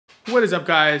What is up,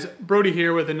 guys? Brody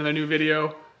here with another new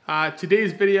video.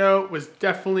 Today's video was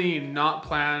definitely not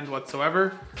planned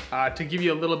whatsoever. To give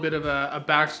you a little bit of a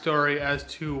backstory as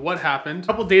to what happened. A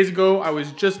couple days ago, I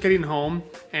was just getting home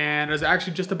and I was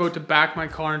actually just about to back my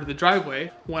car into the driveway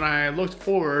when I looked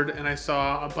forward and I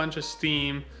saw a bunch of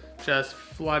steam just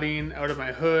flooding out of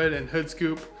my hood and hood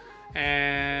scoop,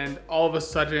 and all of a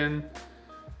sudden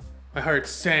my heart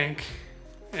sank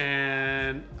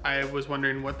and I was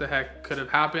wondering what the heck could have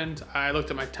happened. I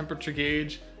looked at my temperature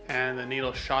gauge and the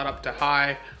needle shot up to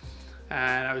high,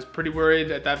 and I was pretty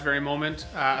worried at that very moment.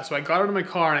 So I got out of my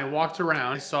car and I walked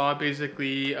around. I saw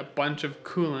basically a bunch of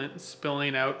coolant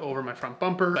spilling out over my front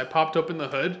bumper. I popped open the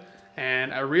hood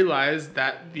and I realized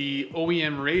that the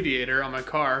OEM radiator on my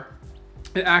car,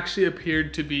 it actually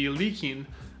appeared to be leaking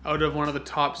out of one of the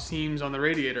top seams on the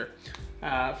radiator.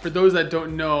 For those that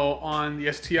don't know, on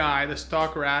the STi, the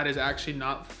stock rad is actually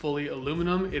not fully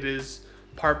aluminum. It is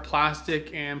part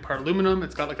plastic and part aluminum.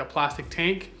 It's got like a plastic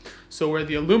tank. So where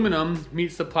the aluminum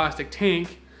meets the plastic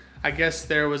tank, I guess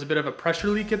there was a bit of a pressure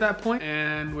leak at that point.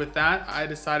 And with that, I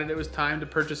decided it was time to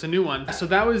purchase a new one. So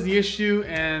that was the issue,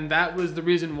 and that was the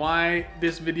reason why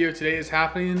this video today is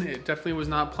happening. It definitely was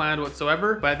not planned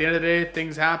whatsoever. But at the end of the day,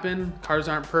 things happen. Cars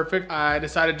aren't perfect. I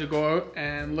decided to go out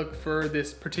and look for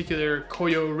this particular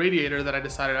KOYO radiator that I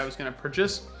decided I was gonna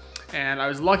purchase. And I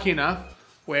was lucky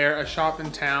enough where a shop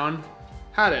in town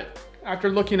had it. After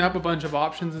looking up a bunch of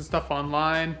options and stuff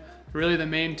online, really the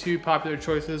main two popular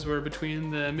choices were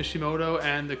between the Mishimoto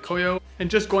and the KOYO.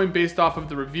 And just going based off of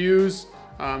the reviews,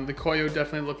 the KOYO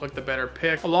definitely looked like the better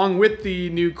pick. Along with the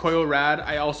new KOYO Rad,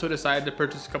 I also decided to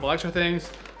purchase a couple extra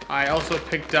things. I also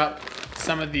picked up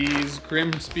some of these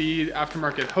Speed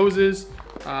aftermarket hoses.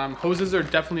 Hoses are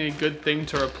definitely a good thing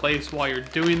to replace while you're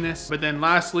doing this. But then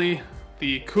lastly,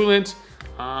 the coolant.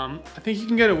 I think you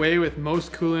can get away with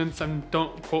most coolants,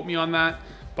 don't quote me on that,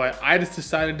 but I just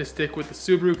decided to stick with the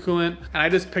Subaru coolant, and I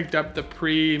just picked up the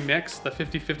pre-mix, the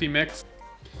 50-50 mix.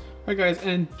 Alright guys,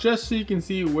 and just so you can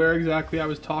see where exactly I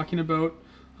was talking about,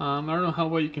 I don't know how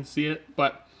well you can see it,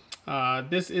 but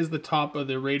this is the top of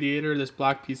the radiator. This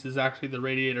black piece is actually the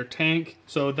radiator tank.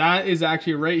 So that is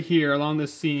actually right here along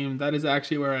this seam. That is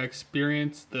actually where I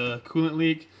experienced the coolant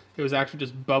leak. It was actually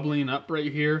just bubbling up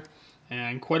right here,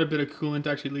 and quite a bit of coolant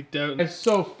actually leaked out.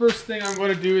 So first thing I'm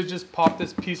going to do is just pop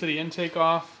this piece of the intake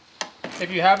off.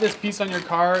 If you have this piece on your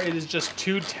car, it is just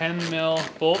two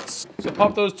 10mm bolts. So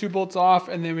pop those two bolts off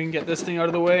and then we can get this thing out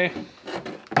of the way.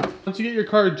 Once you get your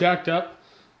car jacked up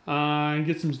and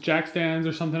get some jack stands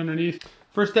or something underneath,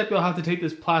 first step, you'll have to take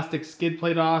this plastic skid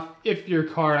plate off if your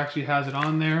car actually has it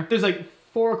on there. There's like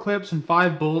 4 clips and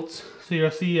 5 bolts. So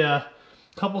you'll see a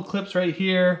couple clips right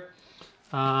here.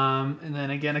 And then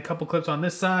again, a couple clips on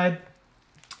this side,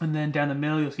 and then down the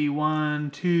middle you'll see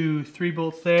 1, 2, 3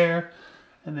 bolts there,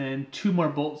 and then 2 more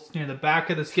bolts near the back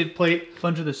of the skid plate. A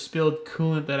bunch of the spilled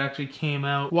coolant that actually came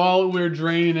out. While we're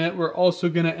draining it, we're also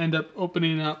going to end up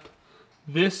opening up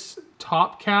this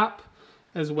top cap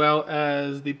as well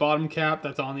as the bottom cap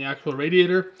that's on the actual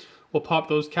radiator. We'll pop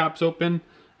those caps open,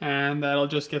 and that'll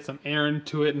just get some air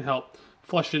into it and help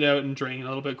flush it out and drain a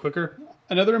little bit quicker.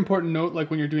 Another important note, like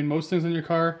when you're doing most things on your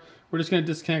car, we're just going to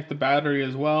disconnect the battery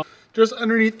as well. Just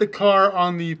underneath the car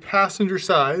on the passenger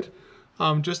side,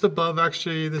 just above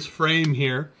actually this frame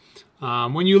here.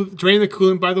 When you drain the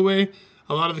coolant, by the way,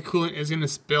 a lot of the coolant is going to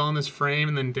spill on this frame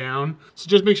and then down. So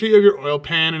just make sure you have your oil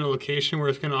pan in a location where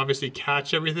it's going to obviously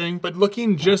catch everything. But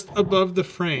looking just above the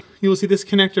frame, you will see this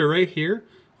connector right here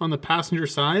on the passenger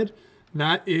side.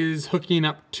 That is hooking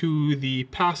up to the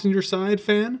passenger side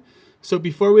fan. So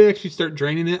before we actually start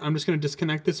draining it, I'm just going to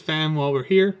disconnect this fan while we're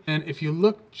here. And if you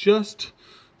look just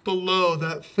below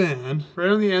that fan, right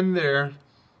on the end there,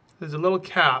 there's a little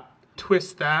cap.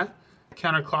 Twist that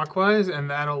counterclockwise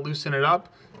and that'll loosen it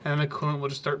up, and the coolant will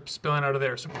just start spilling out of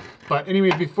there. So, but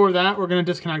anyway, before that, we're going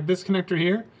to disconnect this connector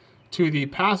here to the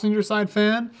passenger side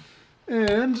fan.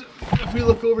 And if we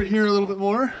look over here a little bit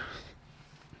more,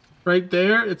 right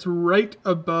there, it's right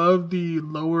above the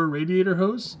lower radiator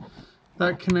hose.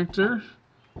 That connector,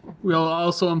 we'll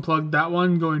also unplug that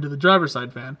one going to the driver's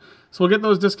side fan. So we'll get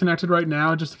those disconnected right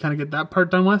now just to kind of get that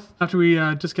part done with. After we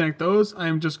disconnect those,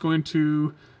 I'm just going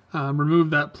to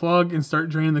remove that plug and start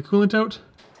draining the coolant out.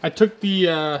 I took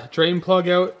the drain plug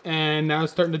out and now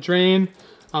it's starting to drain.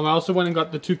 I also went and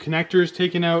got the 2 connectors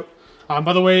taken out.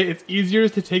 By the way, it's easier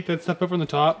to take that stuff out from the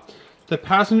top. The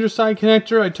passenger side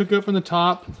connector I took out from the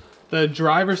top. The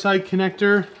driver side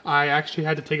connector I actually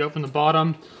had to take out from the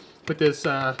bottom. With this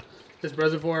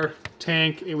reservoir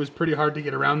tank, it was pretty hard to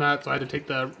get around that, so I had to take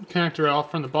the connector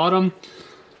off from the bottom.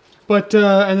 But,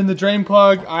 and then the drain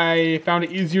plug, I found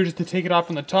it easier just to take it off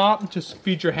from the top. Just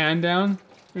feed your hand down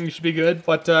and you should be good.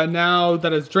 But now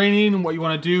that it's draining, what you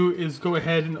want to do is go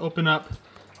ahead and open up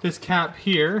this cap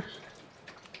here.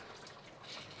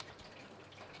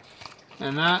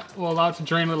 And that will allow it to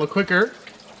drain a little quicker.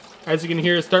 As you can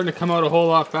hear, it's starting to come out a whole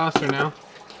lot faster now.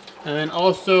 And then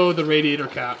also the radiator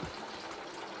cap.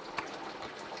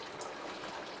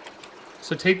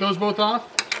 So take those both off.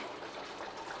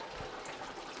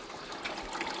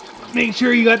 Make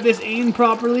sure you got this aimed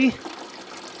properly.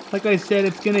 Like I said,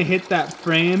 it's gonna hit that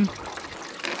frame.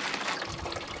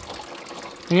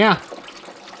 And yeah,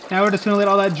 now we're just gonna let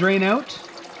all that drain out.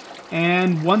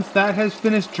 And once that has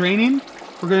finished draining,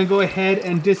 we're gonna go ahead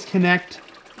and disconnect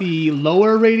the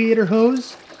lower radiator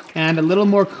hose, and a little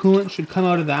more coolant should come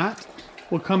out of that.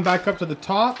 We'll come back up to the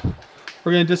top.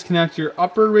 We're gonna disconnect your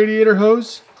upper radiator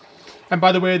hose. And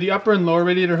by the way, the upper and lower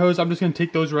radiator hose, I'm just gonna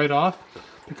take those right off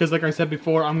because like I said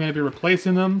before, I'm gonna be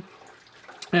replacing them.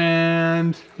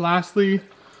 And lastly,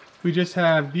 we just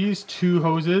have these two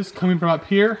hoses coming from up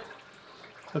here.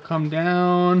 They'll come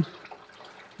down.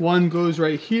 One goes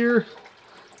right here,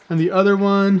 and the other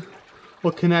one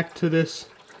will connect to this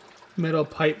metal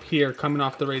pipe here coming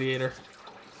off the radiator.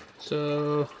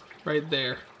 So right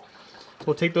there.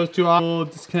 We'll take those two off. We'll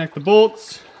disconnect the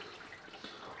bolts,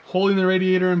 holding the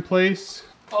radiator in place.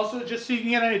 Also, just so you can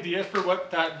get an idea for what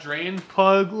that drain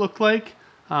plug looked like,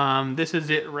 this is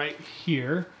it right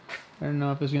here. I don't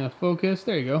know if it's gonna focus.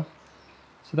 There you go.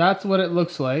 So that's what it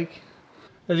looks like.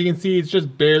 As you can see, it's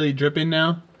just barely dripping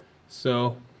now.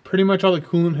 So pretty much all the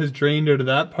coolant has drained out of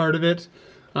that part of it.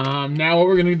 Now what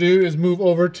we're gonna do is move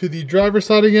over to the driver's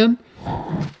side again.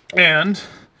 And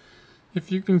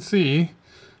if you can see,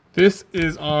 this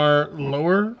is our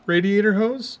lower radiator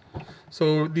hose.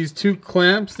 So these two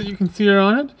clamps that you can see are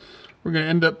on it, we're gonna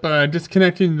end up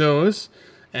disconnecting those.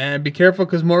 And be careful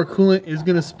because more coolant is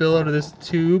gonna spill out of this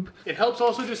tube. It helps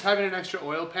also just having an extra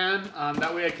oil pan.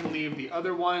 That way I can leave the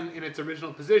other one in its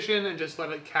original position and just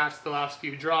let it catch the last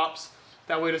few drops.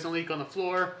 That way it doesn't leak on the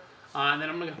floor. And then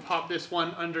I'm gonna pop this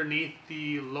one underneath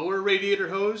the lower radiator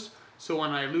hose. So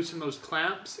when I loosen those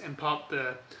clamps and pop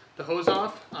the hose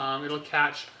off, it'll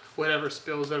catch whatever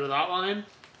spills out of that line.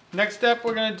 Next step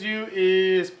we're gonna do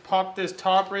is pop this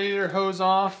top radiator hose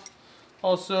off.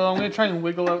 Also, I'm gonna try and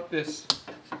wiggle out this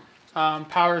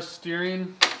power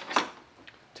steering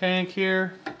tank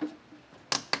here.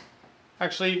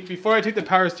 Actually, before I take the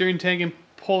power steering tank and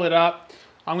pull it up,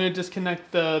 I'm gonna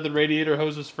disconnect the radiator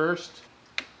hoses first.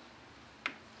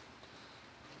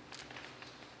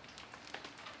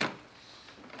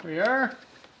 There we are.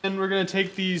 And we're gonna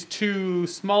take these two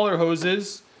smaller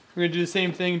hoses. We're gonna do the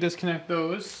same thing, disconnect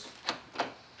those.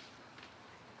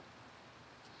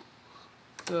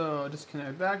 So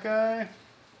disconnect that guy.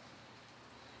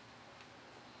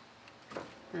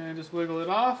 And just wiggle it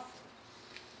off.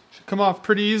 Should come off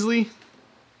pretty easily.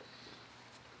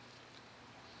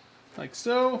 Like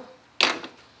so.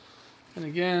 And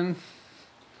again,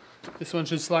 this one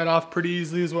should slide off pretty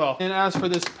easily as well. And as for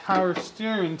this power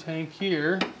steering tank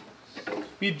here,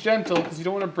 be gentle because you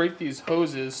don't want to break these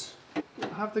hoses. You'll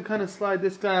have to kind of slide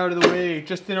this guy out of the way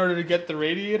just in order to get the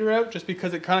radiator out, just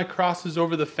because it kind of crosses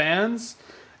over the fans.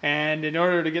 And in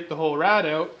order to get the whole rad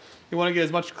out, you want to get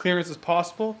as much clearance as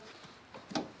possible.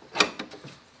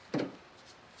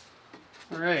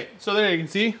 Alright, so there you can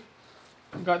see,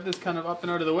 I've got this kind of up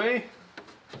and out of the way.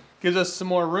 Gives us some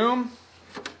more room.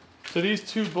 So these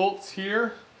two bolts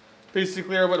here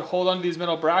basically are what hold on to these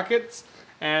metal brackets.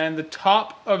 And the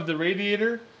top of the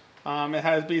radiator, it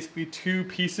has basically two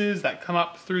pieces that come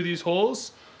up through these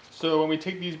holes. So when we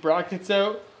take these brackets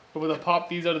out, we're able to pop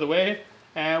these out of the way,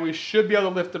 and we should be able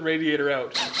to lift the radiator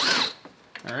out.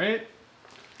 Alright.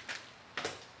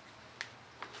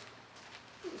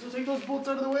 So take those bolts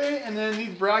out of the way, and then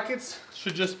these brackets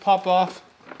should just pop off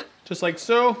just like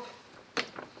so.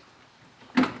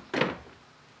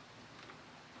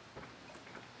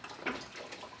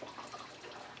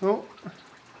 Oh,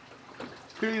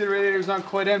 clearly the radiator's not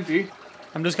quite empty.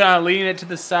 I'm just kind of leaning it to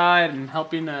the side and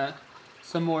helping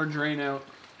some more drain out.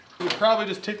 We'll probably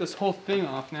just take this whole thing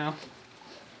off now.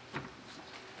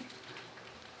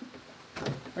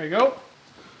 There you go.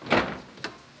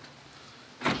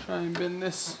 Try and bend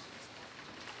this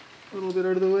a little bit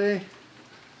out of the way.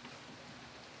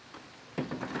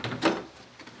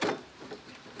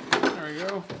 There we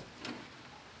go.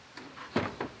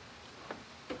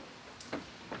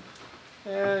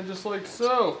 And just like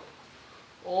so,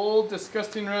 old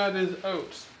disgusting rad is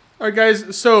out. Alright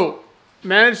guys, so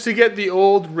managed to get the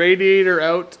old radiator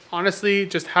out. Honestly,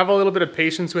 just have a little bit of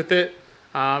patience with it.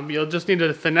 You'll just need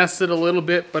to finesse it a little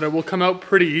bit, but it will come out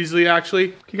pretty easily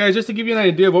actually. Okay guys, just to give you an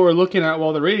idea of what we're looking at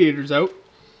while the radiator's out,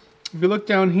 if you look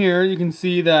down here, you can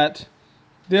see that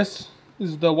this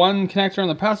is the one connector on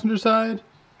the passenger side,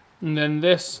 and then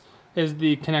this is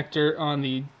the connector on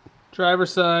the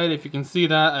driver's side. If you can see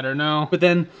that, I don't know. But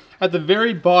then at the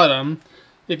very bottom,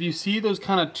 if you see those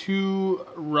kind of two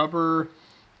rubber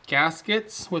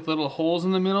gaskets with little holes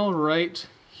in the middle right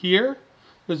here,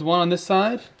 there's one on this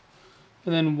side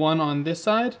and then one on this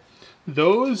side.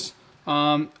 Those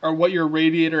are what your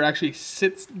radiator actually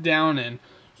sits down in.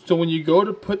 So when you go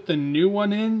to put the new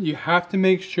one in, you have to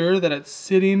make sure that it's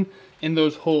sitting in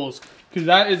those holes, because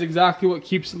that is exactly what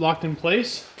keeps it locked in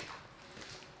place.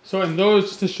 So in those,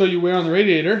 just to show you where on the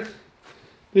radiator,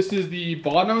 this is the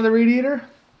bottom of the radiator.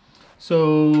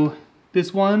 So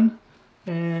this one,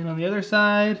 and on the other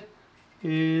side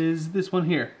is this one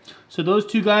here. So those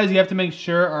two guys you have to make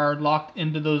sure are locked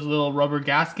into those little rubber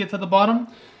gaskets at the bottom.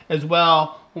 As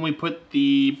well, when we put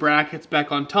the brackets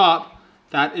back on top,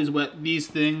 that is what these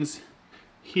things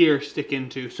here stick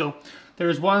into. So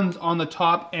there's ones on the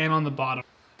top and on the bottom.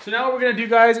 So now what we're gonna do,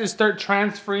 guys, is start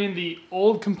transferring the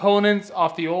old components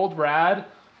off the old rad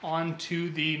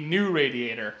onto the new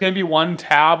radiator. It's gonna be one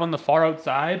tab on the far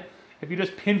outside. If you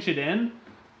just pinch it in,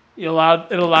 it'll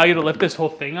allow you to lift this whole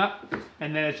thing up,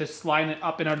 and then it's just sliding it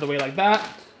up and out of the way like that.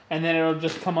 And then it'll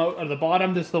just come out of the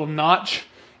bottom, this little notch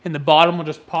in the bottom will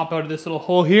just pop out of this little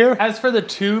hole here. As for the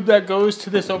tube that goes to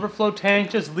this overflow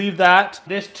tank, just leave that.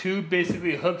 This tube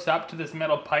basically hooks up to this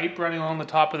metal pipe running along the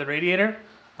top of the radiator.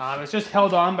 It's just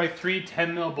held on by 3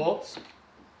 10mm bolts.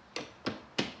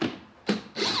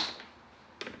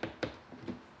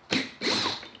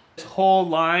 This whole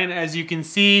line, as you can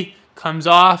see, comes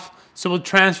off. So we'll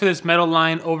transfer this metal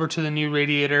line over to the new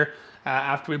radiator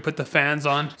after we put the fans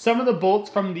on. Some of the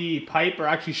bolts from the pipe are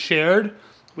actually shared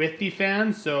with the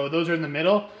fans, so those are in the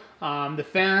middle. The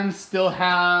fans still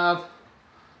have,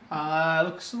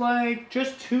 looks like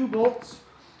just 2 bolts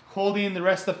holding the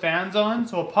rest of the fans on.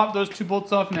 So we'll pop those 2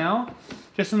 bolts off now,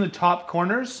 just in the top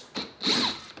corners.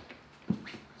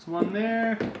 So one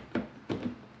there,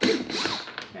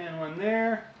 and one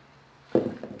there.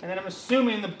 And then I'm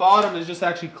assuming the bottom is just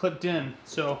actually clipped in.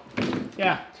 So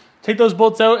yeah, take those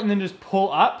bolts out and then just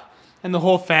pull up and the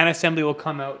whole fan assembly will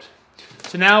come out.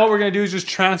 So now what we're gonna do is just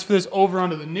transfer this over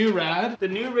onto the new rad. The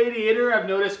new radiator, I've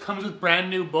noticed, comes with brand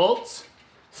new bolts.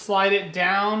 Slide it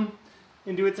down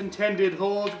into its intended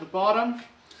holes at the bottom,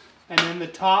 and then the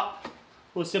top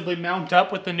will simply mount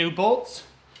up with the new bolts.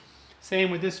 Same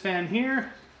with this fan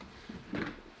here.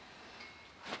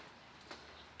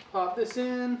 Pop this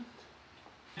in.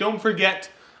 Don't forget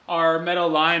our metal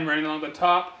line running along the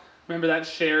top. Remember, that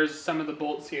shares some of the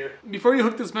bolts here. Before you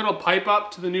hook this metal pipe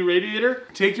up to the new radiator,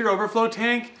 take your overflow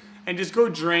tank and just go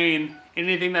drain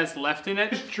anything that's left in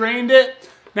it. Just drained it.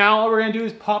 Now all we're gonna do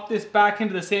is pop this back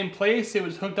into the same place it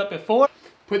was hooked up before.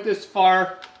 Put this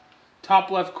far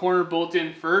top left corner bolt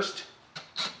in first.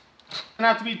 Doesn't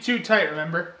have to be too tight,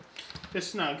 remember?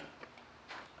 Just snug.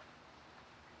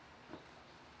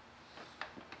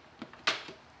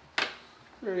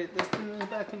 Get this thing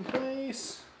back in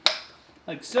place.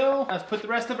 Like so. Let's put the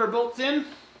rest of our bolts in.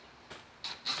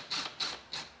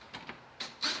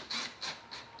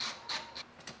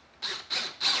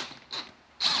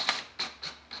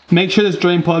 Make sure this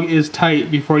drain plug is tight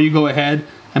before you go ahead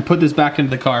and put this back into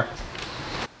the car.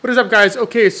 What is up, guys?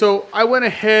 Okay, so I went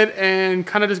ahead and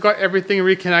kind of just got everything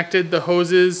reconnected, the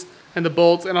hoses and the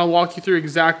bolts, and I'll walk you through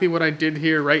exactly what I did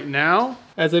here right now.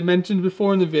 As I mentioned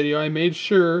before in the video, I made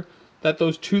sure that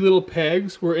those 2 little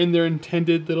pegs were in their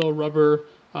intended little rubber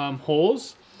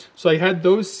holes. So I had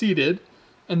those seated,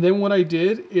 and then what I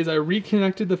did is I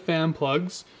reconnected the fan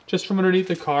plugs just from underneath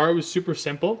the car. It was super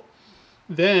simple.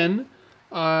 Then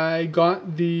I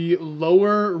got the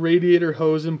lower radiator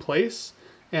hose in place,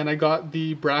 and I got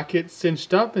the bracket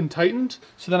cinched up and tightened.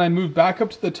 So then I moved back up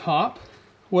to the top.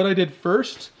 What I did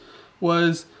first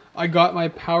was I got my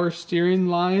power steering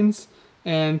lines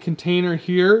and container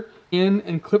here in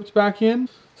and clipped back in.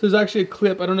 So there's actually a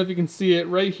clip, I don't know if you can see it,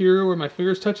 right here where my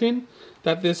finger's touching,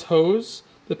 that this hose,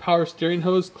 the power steering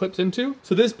hose, clips into.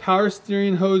 So this power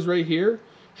steering hose right here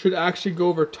should actually go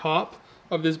over top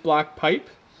of this black pipe.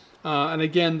 And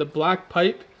again, the black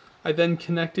pipe I then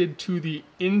connected to the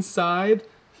inside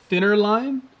thinner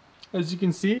line, as you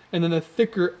can see, and then the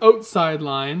thicker outside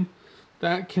line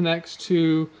that connects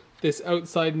to this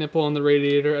outside nipple on the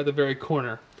radiator at the very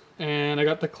corner. And I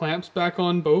got the clamps back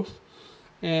on both.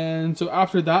 And so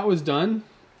after that was done,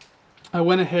 I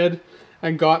went ahead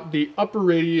and got the upper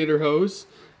radiator hose.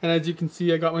 And as you can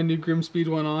see, I got my new Grimspeed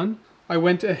one on. I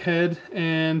went ahead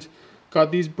and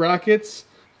Got these brackets,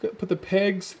 put the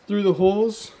pegs through the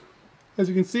holes, as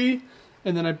you can see,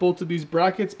 and then I bolted these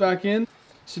brackets back in.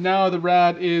 So now the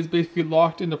rad is basically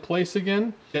locked into place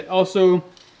again. Also,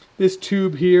 this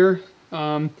tube here,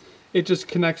 it just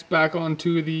connects back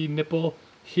onto the nipple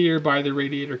here by the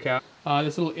radiator cap.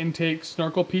 This little intake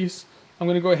snorkel piece, I'm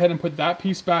gonna go ahead and put that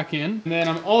piece back in. And then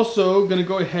I'm also gonna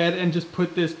go ahead and just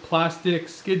put this plastic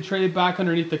skid tray back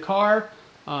underneath the car.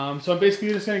 So I'm basically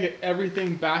just gonna get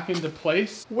everything back into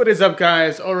place. What is up,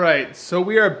 guys? All right, so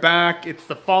we are back. It's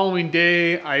the following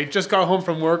day. I just got home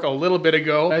from work a little bit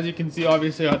ago. As you can see,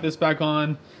 obviously I got this back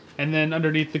on, and then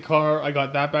underneath the car, I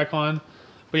got that back on.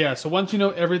 But yeah, so once you know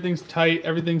everything's tight,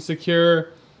 everything's secure,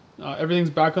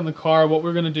 everything's back on the car, what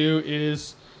we're gonna do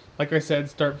is, like I said,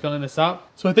 start filling this up.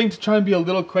 So I think to try and be a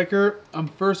little quicker, I'm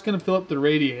first gonna fill up the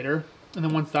radiator, and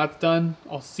then once that's done,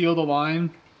 I'll seal the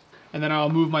line, and then I'll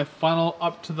move my funnel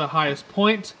up to the highest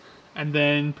point, and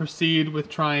then proceed with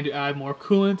trying to add more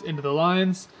coolant into the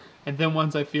lines. And then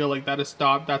once I feel like that is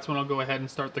stopped, that's when I'll go ahead and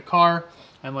start the car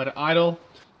and let it idle.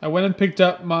 I went and picked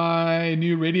up my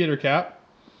new radiator cap,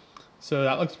 so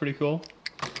that looks pretty cool.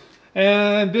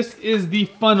 And this is the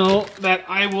funnel that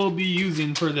I will be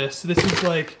using for this. This is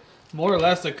like more or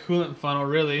less a coolant funnel,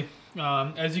 really.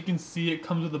 As you can see, it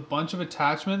comes with a bunch of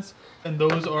attachments, and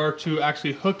those are to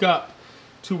actually hook up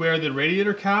to where the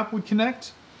radiator cap would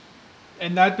connect.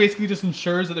 And that basically just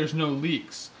ensures that there's no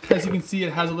leaks. As you can see,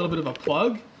 it has a little bit of a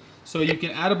plug, so you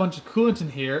can add a bunch of coolant in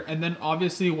here, and then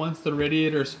obviously once the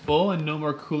radiator is full and no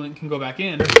more coolant can go back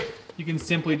in, you can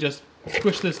simply just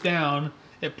squish this down.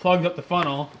 It plugs up the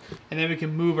funnel, and then we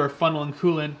can move our funnel and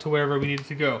coolant to wherever we need it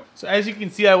to go. So as you can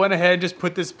see, I went ahead and just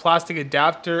put this plastic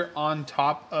adapter on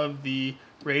top of the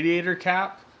radiator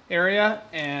cap area,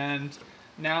 and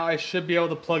now I should be able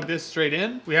to plug this straight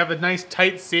in. We have a nice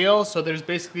tight seal, so there's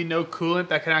basically no coolant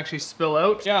that can actually spill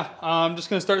out. Yeah, I'm just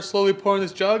gonna start slowly pouring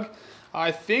this jug. I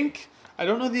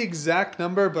don't know the exact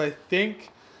number, but I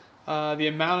think the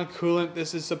amount of coolant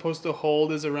this is supposed to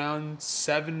hold is around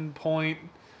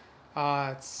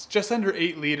it's just under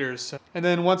 8 liters. And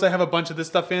then once I have a bunch of this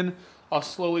stuff in, I'll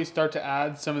slowly start to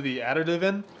add some of the additive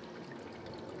in.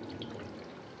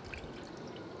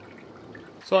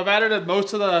 So I've added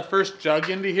most of the first jug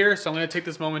into here, so I'm going to take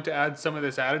this moment to add some of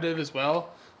this additive as well.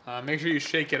 Make sure you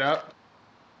shake it up.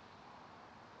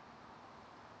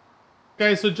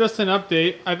 Okay, so just an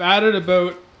update. I've added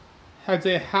about, I'd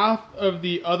say, half of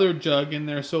the other jug in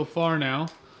there so far now.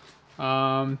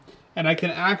 And I can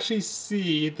actually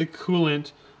see the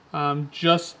coolant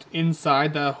just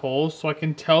inside that hole, so I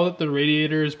can tell that the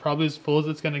radiator is probably as full as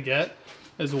it's going to get.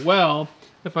 As well,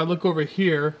 if I look over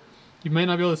here, you might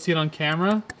not be able to see it on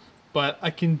camera, but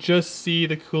I can just see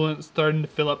the coolant starting to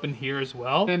fill up in here as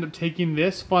well. I end up taking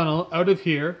this funnel out of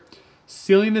here,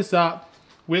 sealing this up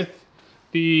with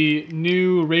the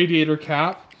new radiator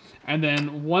cap, and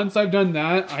then once I've done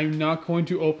that, I'm not going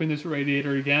to open this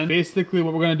radiator again. Basically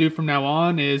what we're going to do from now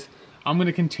on is I'm going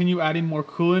to continue adding more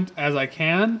coolant as I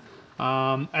can.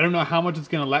 I don't know how much it's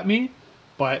going to let me,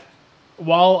 but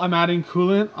while I'm adding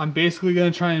coolant, I'm basically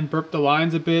going to try and burp the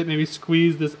lines a bit, maybe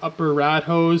squeeze this upper rad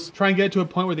hose, try and get to a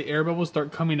point where the air bubbles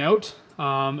start coming out,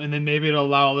 and then maybe it'll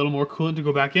allow a little more coolant to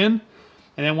go back in.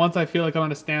 And then once I feel like I'm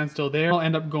at a standstill there, I'll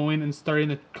end up going and starting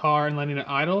the car and letting it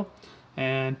idle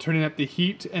and turning up the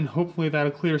heat, and hopefully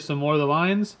that'll clear some more of the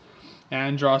lines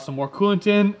and draw some more coolant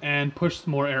in and push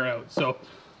some more air out. So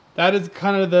that is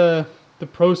kind of the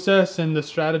process and the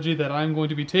strategy that I'm going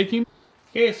to be taking.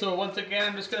 Okay, so once again,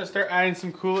 I'm just going to start adding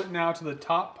some coolant now to the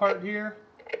top part here.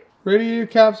 Radiator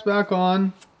cap's back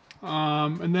on.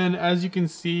 And then as you can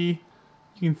see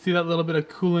that little bit of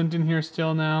coolant in here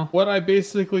still now. What I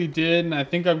basically did, and I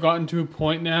think I've gotten to a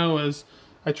point now, is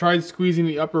I tried squeezing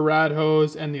the upper rad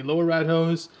hose and the lower rad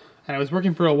hose, and it was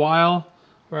working for a while,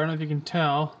 or I don't know if you can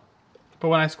tell, but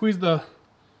when I squeeze the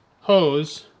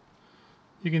hose,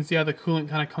 you can see how the coolant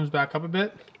kind of comes back up a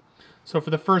bit. So for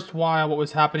the first while, what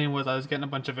was happening was I was getting a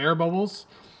bunch of air bubbles.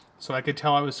 So I could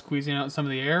tell I was squeezing out some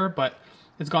of the air, but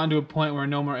it's gotten to a point where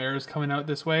no more air is coming out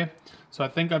this way. So I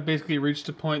think I've basically reached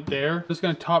a point there. Just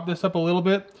gonna top this up a little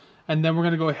bit, and then we're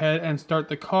gonna go ahead and start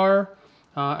the car.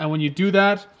 And when you do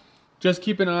that, just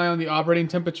keep an eye on the operating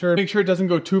temperature. Make sure it doesn't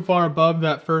go too far above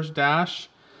that first dash.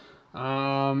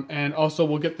 And also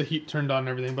we'll get the heat turned on and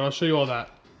everything, but I'll show you all that.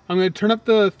 I'm gonna turn up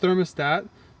the thermostat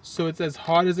so it's as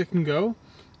hot as it can go.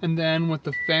 And then with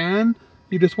the fan,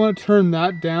 you just want to turn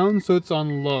that down so it's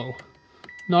on low.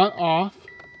 Not off,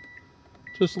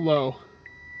 just low.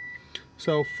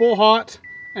 So full hot,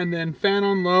 and then fan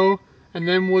on low, and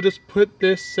then we'll just put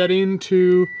this setting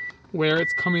to where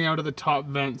it's coming out of the top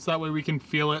vent. So that way we can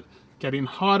feel it getting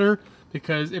hotter.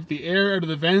 because if the air out of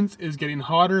the vents is getting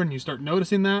hotter and you start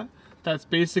noticing that, that's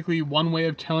basically one way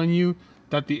of telling you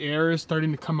that the air is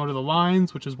starting to come out of the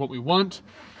lines, which is what we want.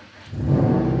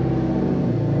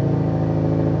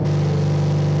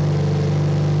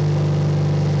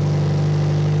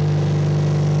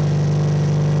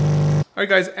 Alright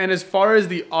guys, and as far as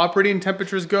the operating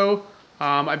temperatures go,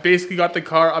 I basically got the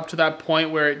car up to that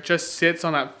point where it just sits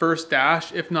on that first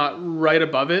dash, if not right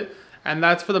above it. And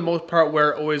that's for the most part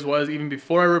where it always was, even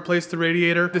before I replaced the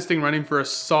radiator. This thing running for a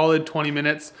solid 20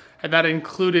 minutes, and that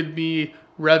included me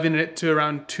revving it to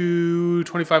around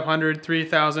 2,500,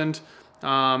 3,000,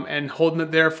 and holding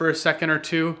it there for a second or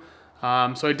two.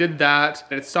 So I did that,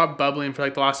 and it stopped bubbling for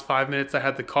like the last 5 minutes I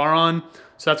had the car on.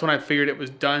 So that's when I figured it was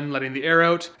done letting the air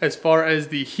out. As far as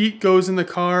the heat goes in the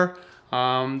car,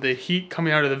 the heat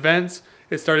coming out of the vents,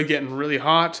 it started getting really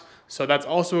hot. So that's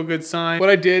also a good sign. What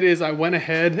I did is I went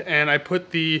ahead and I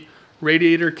put the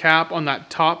radiator cap on that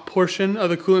top portion of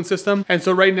the coolant system. And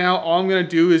so right now, all I'm gonna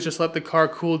do is just let the car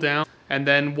cool down. And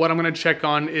then what I'm gonna check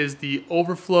on is the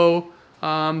overflow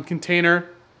container.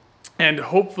 And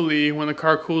hopefully when the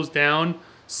car cools down,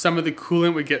 some of the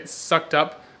coolant would get sucked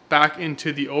up back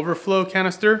into the overflow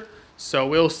canister. So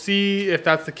we'll see if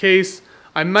that's the case.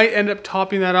 I might end up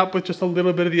topping that up with just a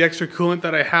little bit of the extra coolant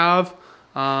that I have,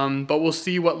 but we'll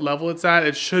see what level it's at.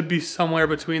 It should be somewhere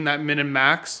between that min and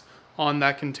max on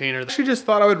that container. I actually just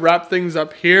thought I would wrap things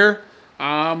up here.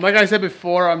 Like I said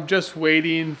before, I'm just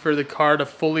waiting for the car to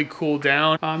fully cool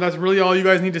down. That's really all you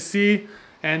guys need to see.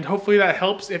 And hopefully that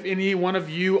helps if any one of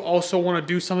you also want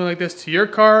to do something like this to your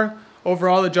car.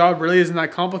 Overall, the job really isn't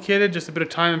that complicated, just a bit of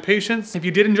time and patience. If you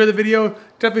did enjoy the video,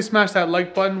 definitely smash that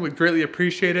like button. We'd greatly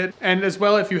appreciate it. And as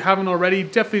well, if you haven't already,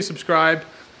 definitely subscribe.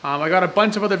 I got a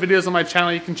bunch of other videos on my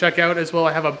channel you can check out as well.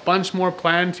 I have a bunch more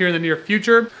planned here in the near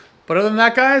future. But other than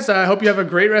that, guys, I hope you have a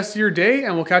great rest of your day,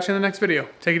 and we'll catch you in the next video.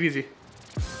 Take it easy.